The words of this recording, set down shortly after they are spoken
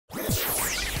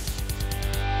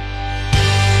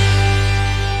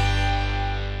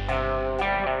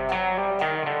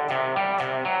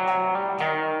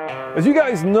As you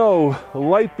guys know,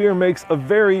 light beer makes a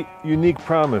very unique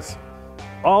promise.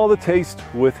 All the taste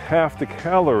with half the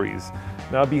calories.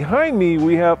 Now behind me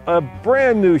we have a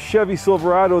brand new Chevy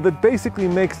Silverado that basically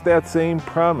makes that same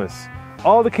promise.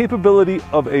 All the capability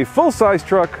of a full-size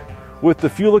truck with the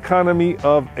fuel economy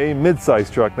of a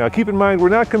mid-size truck. Now keep in mind, we're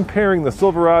not comparing the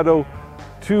Silverado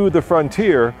to the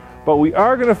Frontier, but we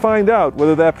are going to find out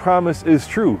whether that promise is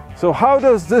true. So how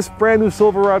does this brand new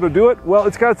Silverado do it? Well,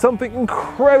 it's got something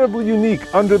incredibly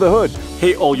unique under the hood.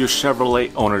 Hey all you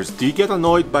Chevrolet owners, do you get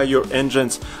annoyed by your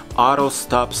engine's auto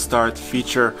stop start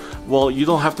feature? Well, you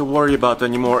don't have to worry about it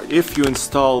anymore if you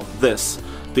install this,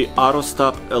 the auto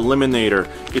stop eliminator.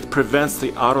 It prevents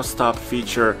the auto stop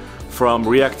feature from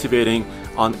reactivating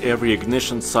on every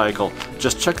ignition cycle.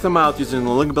 Just check them out using the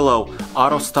link below,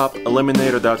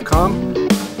 autostopeliminator.com.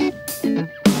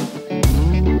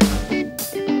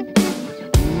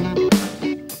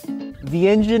 The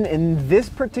engine in this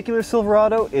particular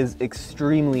Silverado is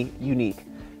extremely unique.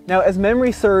 Now, as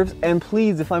memory serves, and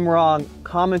please, if I'm wrong,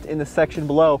 comment in the section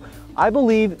below, I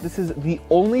believe this is the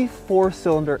only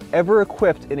 4-cylinder ever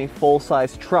equipped in a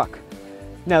full-size truck.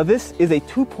 Now, this is a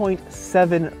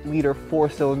 2.7-liter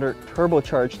 4-cylinder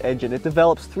turbocharged engine. It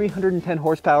develops 310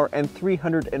 horsepower and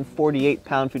 348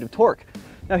 pound-feet of torque.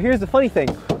 Now, here's the funny thing.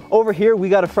 Over here, we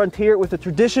got a Frontier with a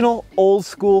traditional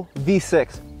old-school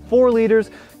V6, 4 liters,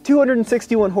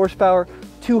 261 horsepower,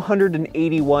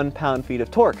 281 pound-feet of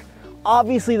torque.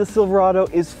 Obviously, the Silverado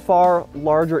is far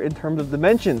larger in terms of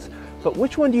dimensions, but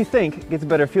which one do you think gets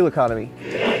better fuel economy?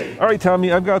 All right,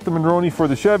 Tommy, I've got the Monroney for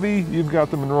the Chevy, you've got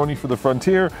the Monroney for the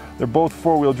Frontier. They're both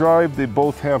 4-wheel drive, they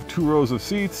both have 2 rows of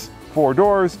seats, 4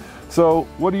 doors. So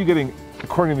what are you getting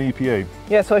according to the EPA?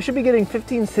 Yeah, so I should be getting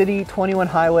 15 city, 21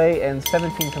 highway, and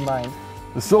 17 combined.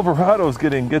 The Silverado's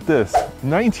getting, get this,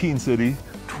 19 city,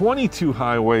 22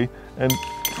 highway, and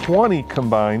 20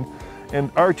 combined. And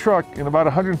our truck, in about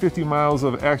 150 miles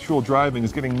of actual driving,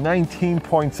 is getting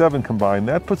 19.7 combined.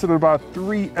 That puts it at about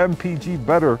 3 mpg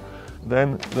better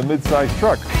than the mid-size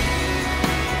truck.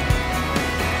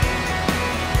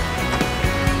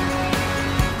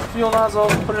 Fuel nozzle,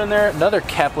 put it in there. Another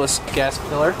capless gas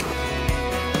filler.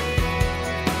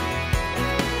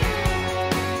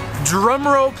 Drum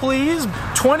roll, please.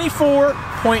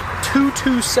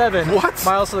 24.227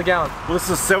 miles to the gallon. Well, this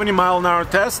is a 70-mile-an-hour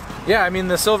test. Yeah, I mean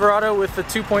the Silverado with the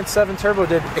 2.7 turbo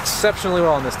did exceptionally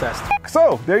well in this test.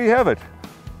 So, there you have it.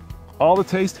 All the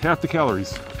taste, half the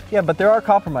calories. Yeah, but there are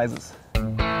compromises.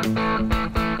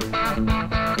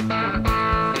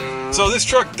 So this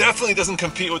truck definitely doesn't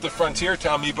compete with the Frontier,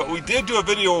 Tommy, but we did do a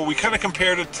video where we kind of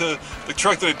compared it to the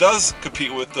truck that it does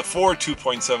compete with, the Ford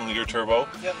 2.7-liter turbo.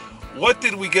 Yep. What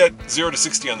did we get 0 to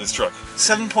 60 on this truck?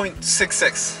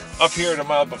 7.66. Up here at a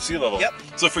mile above sea level. Yep.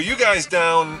 So for you guys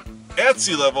down at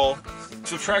sea level,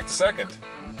 subtract a second.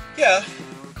 Yeah,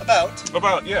 about.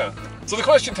 About, yeah. So the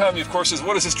question, Tommy, of course, is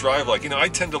what does this drive like? You know, I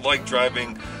tend to like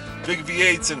driving big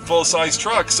V8s and full-size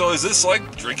trucks, so is this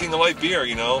like drinking a light beer,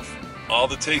 you know? All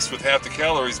the taste with half the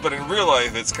calories, but in real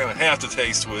life, it's kind of half the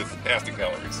taste with half the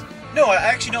calories. No, I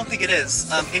actually don't think it is.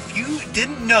 If you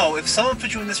didn't know, if someone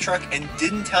put you in this truck and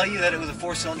didn't tell you that it was a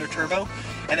 4-cylinder turbo,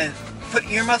 and then put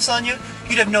earmuffs on you,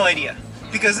 you'd have no idea.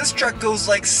 Because this truck goes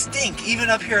like stink, even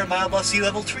up here at mile above sea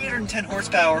level, 310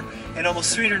 horsepower and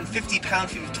almost 350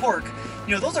 pound-feet of torque.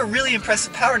 You know, those are really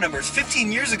impressive power numbers.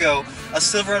 15 years ago, a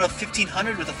Silverado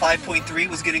 1500 with a 5.3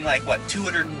 was getting like, what,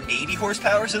 280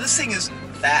 horsepower? So this thing is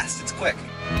fast, it's quick.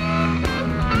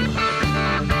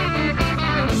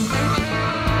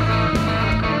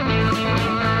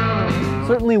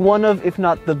 Certainly one of, if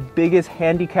not the biggest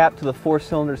handicap to the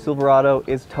 4-cylinder Silverado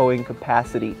is towing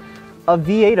capacity. A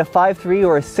V8, a 5.3,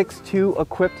 or a 6.2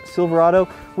 equipped Silverado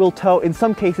will tow, in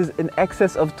some cases, in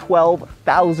excess of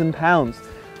 12,000 pounds.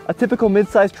 A typical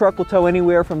mid-size truck will tow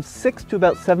anywhere from 6 to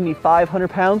about 7,500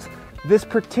 pounds. This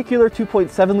particular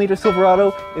 2.7-liter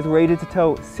Silverado is rated to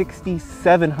tow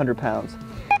 6,700 pounds.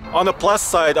 On the plus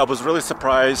side, I was really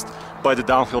surprised by the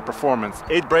downhill performance.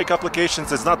 8 brake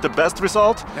applications is not the best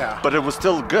result, but it was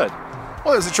still good.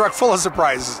 Well, it was a truck full of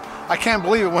surprises. I can't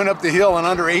believe it went up the hill in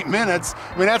under 8 minutes.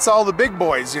 I mean, that's all the big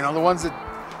boys, you know, the ones that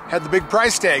had the big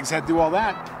price tags had to do all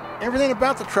that. Everything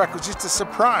about the truck was just a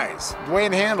surprise. The way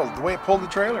it handled, the way it pulled the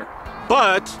trailer.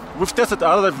 But we've tested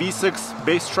other V6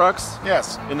 base trucks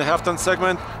in the half-ton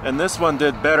segment, and this one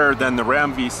did better than the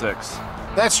Ram V6.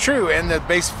 That's true, and the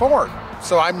base Ford.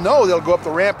 So I know they'll go up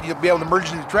the ramp, you'll be able to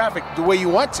merge into traffic the way you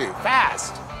want to,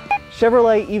 fast.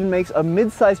 Chevrolet even makes a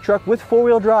mid-sized truck with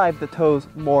four-wheel drive that tows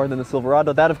more than the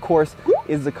Silverado. That, of course,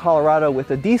 is the Colorado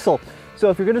with a diesel. So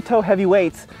if you're going to tow heavy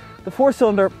weights, the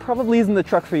four-cylinder probably isn't the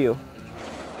truck for you.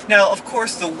 Now, of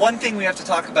course, the one thing we have to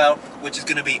talk about, which is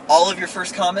going to be all of your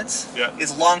first comments,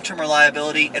 is long-term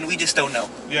reliability, and we just don't know.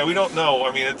 Yeah, we don't know.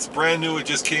 I mean, it's brand new. It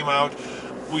just came out.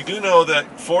 We do know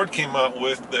that Ford came out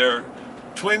with their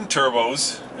twin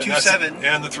turbos, 2.7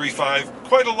 and the 3.5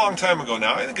 quite a long time ago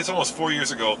now. I think it's almost 4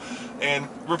 years ago, and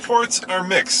reports are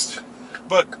mixed,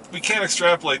 but we can't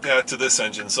extrapolate that to this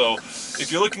engine. So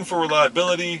if you're looking for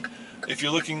reliability, if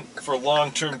you're looking for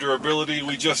long-term durability,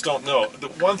 we just don't know. The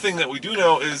one thing that we do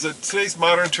know is that today's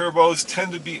modern turbos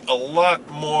tend to be a lot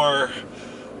more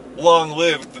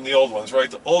long-lived than the old ones, right?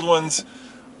 The old ones,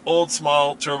 old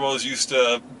small turbos used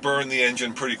to burn the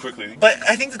engine pretty quickly. But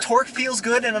I think the torque feels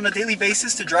good, and on a daily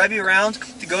basis to drive you around,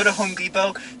 to go to Home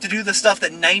Depot, to do the stuff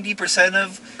that 90%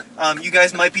 of you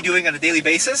guys might be doing on a daily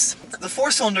basis, the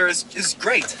four-cylinder is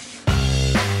great.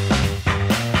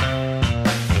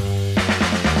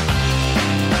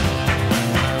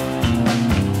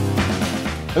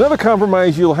 Another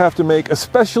compromise you'll have to make,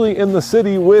 especially in the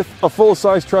city with a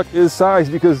full-size truck, is size,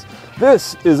 because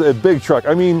this is a big truck.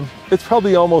 I mean, it's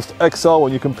probably almost XL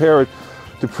when you compare it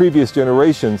to previous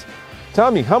generations.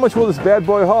 Tommy, how much will this bad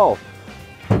boy haul?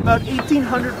 About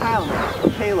 1,800 pounds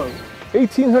of payload.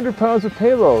 1,800 pounds of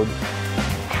payload.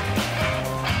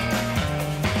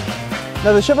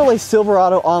 Now, the Chevrolet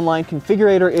Silverado online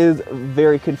configurator is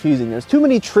very confusing. There's too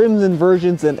many trims and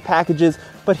versions and packages,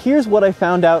 but here's what I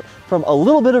found out from a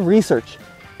little bit of research.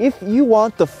 If you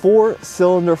want the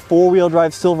four-cylinder, four-wheel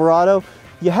drive Silverado,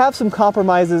 you have some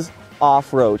compromises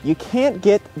off-road. You can't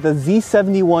get the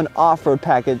Z71 off-road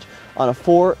package on a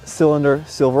four-cylinder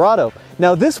Silverado.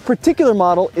 Now, this particular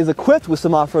model is equipped with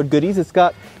some off-road goodies. It's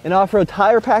got an off-road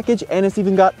tire package, and it's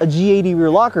even got a G80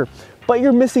 rear locker. But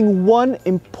you're missing one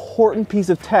important piece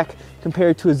of tech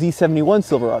compared to a Z71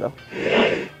 Silverado.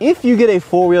 If you get a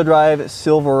four-wheel drive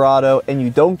Silverado and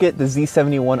you don't get the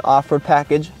Z71 off-road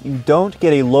package, you don't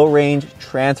get a low-range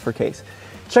transfer case.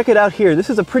 Check it out here. This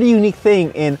is a pretty unique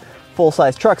thing in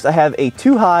full-size trucks. I have a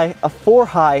 2-high, a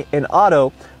 4-high, and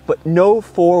auto, but no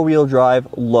four-wheel drive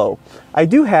low. I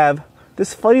do have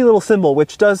this funny little symbol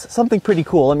which does something pretty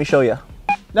cool. Let me show you.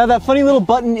 Now, that funny little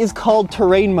button is called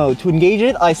terrain mode. To engage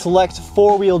it, I select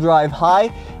four-wheel drive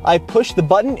high. I push the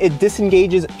button, it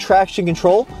disengages traction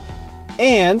control.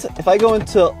 And if I go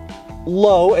into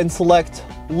low and select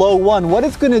low 1, what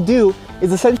it's going to do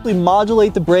is essentially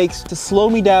modulate the brakes to slow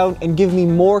me down and give me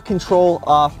more control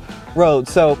off road.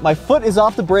 So my foot is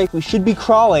off the brake, we should be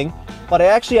crawling, but I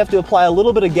actually have to apply a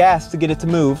little bit of gas to get it to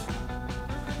move.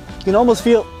 You can almost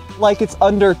feel like it's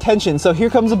under tension. So here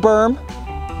comes a berm.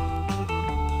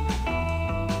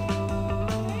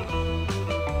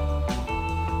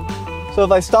 So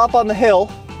if I stop on the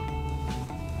hill,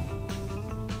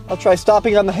 I'll try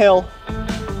stopping on the hill.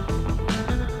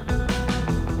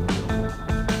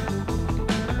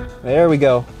 There we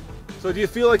go. So do you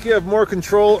feel like you have more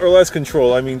control or less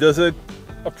control? I mean, does it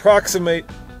approximate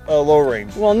a low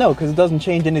range? Well, no, because it doesn't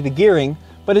change any of the gearing,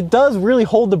 but it does really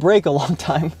hold the brake a long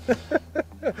time.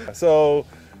 So,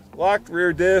 locked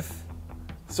rear diff,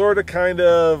 sort of kind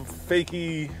of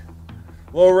fakey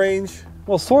low range.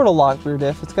 Well, sort of locked rear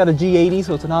diff. It's got a G80,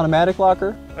 so it's an automatic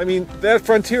locker. I mean, that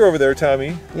Frontier over there,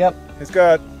 Tommy. Yep. It's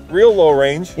got real low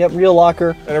range. Yep, real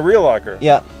locker. And a real locker.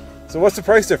 Yeah. So what's the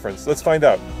price difference? Let's find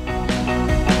out.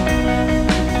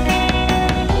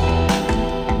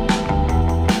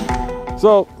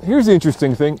 So here's the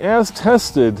interesting thing. As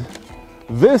tested,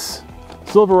 this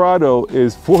Silverado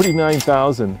is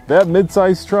 $49,000. That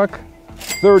mid-size truck,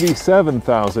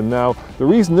 $37,000. Now, the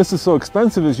reason this is so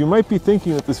expensive is you might be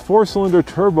thinking that this four-cylinder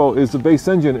turbo is the base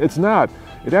engine. It's not.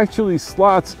 It actually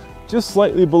slots just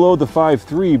slightly below the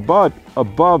 5.3, but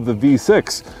above the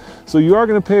V6. So you are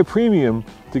going to pay a premium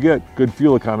to get good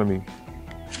fuel economy.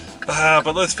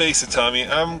 But let's face it, Tommy,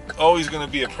 I'm always going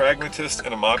to be a pragmatist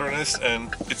and a modernist,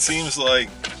 and it seems like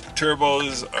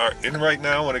turbos are in right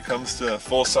now when it comes to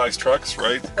full-size trucks,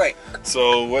 right? Right.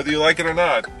 So whether you like it or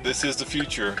not, this is the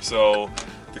future. So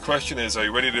the question is, are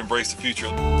you ready to embrace the future?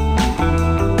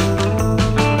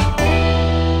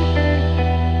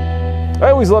 I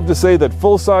always love to say that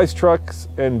full-size trucks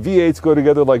and V8s go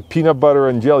together like peanut butter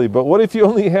and jelly, but what if you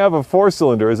only have a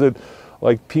four-cylinder? Is it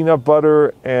like peanut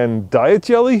butter and diet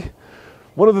jelly?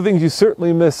 One of the things you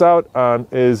certainly miss out on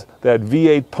is that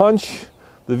V8 punch,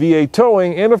 the V8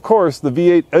 towing, and of course the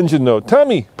V8 engine note.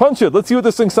 Tommy, punch it. Let's see what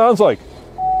this thing sounds like.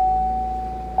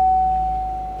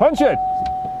 Punch it.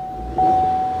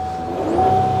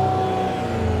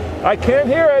 I can't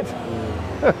hear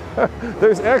it.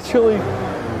 There's actually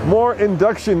more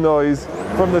induction noise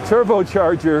from the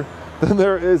turbocharger than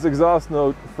there is exhaust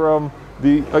note from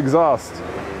the exhaust.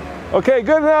 Okay,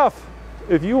 good enough.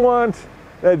 If you want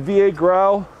that V8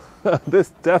 growl, this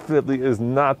definitely is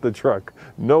not the truck.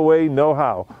 No way, no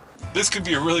how. This could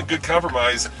be a really good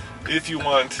compromise if you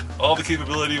want all the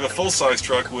capability of a full-size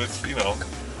truck with, you know,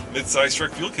 mid-size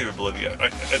truck fuel capability. At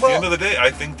the end of the day, I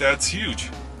think that's huge.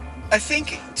 I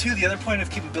think, too, the other point of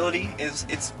capability is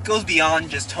it goes beyond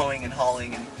just towing and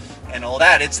hauling and all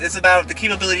that. It's about the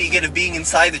capability you get of being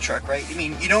inside the truck, right? I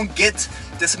mean, you don't get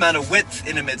this amount of width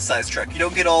in a mid-size truck. You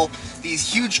don't get all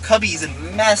these huge cubbies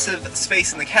and massive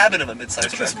space in the cabin of a mid-size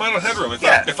truck. This amount of headroom.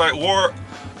 If I wore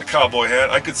a cowboy hat,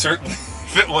 I could certainly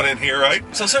fit one in here, right?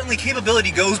 So certainly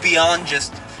capability goes beyond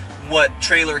just what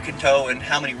trailer can tow and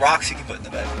how many rocks you can put in the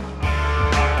bed.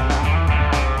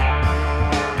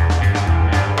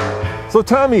 So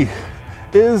Tommy,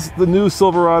 is the new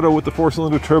Silverado with the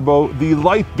 4-cylinder turbo the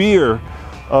light beer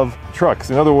of trucks?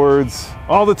 In other words,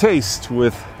 all the taste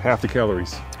with half the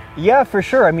calories. Yeah, for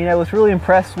sure. I mean, I was really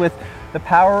impressed with the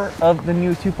power of the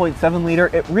new 2.7 liter.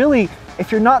 It really,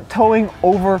 if you're not towing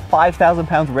over 5,000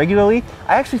 pounds regularly,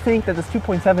 I actually think that this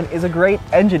 2.7 is a great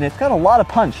engine. It's got a lot of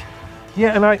punch.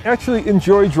 Yeah, and I actually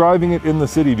enjoy driving it in the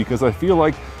city because I feel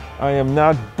like I am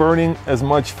not burning as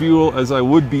much fuel as I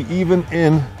would be even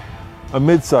in a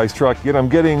mid-size truck, yet I'm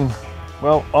getting,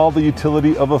 well, all the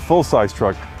utility of a full-size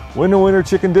truck. Winner, winner,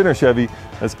 chicken dinner, Chevy.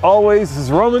 As always, this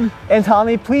is Roman. And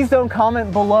Tommy, please don't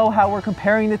comment below how we're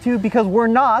comparing the two, because we're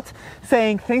not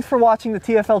saying thanks for watching the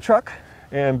TFL Truck.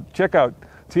 And check out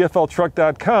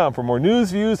tfltruck.com for more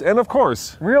news, views, and of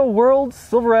course, real world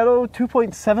Silverado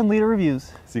 2.7 liter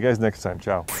reviews. See you guys next time.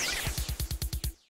 Ciao.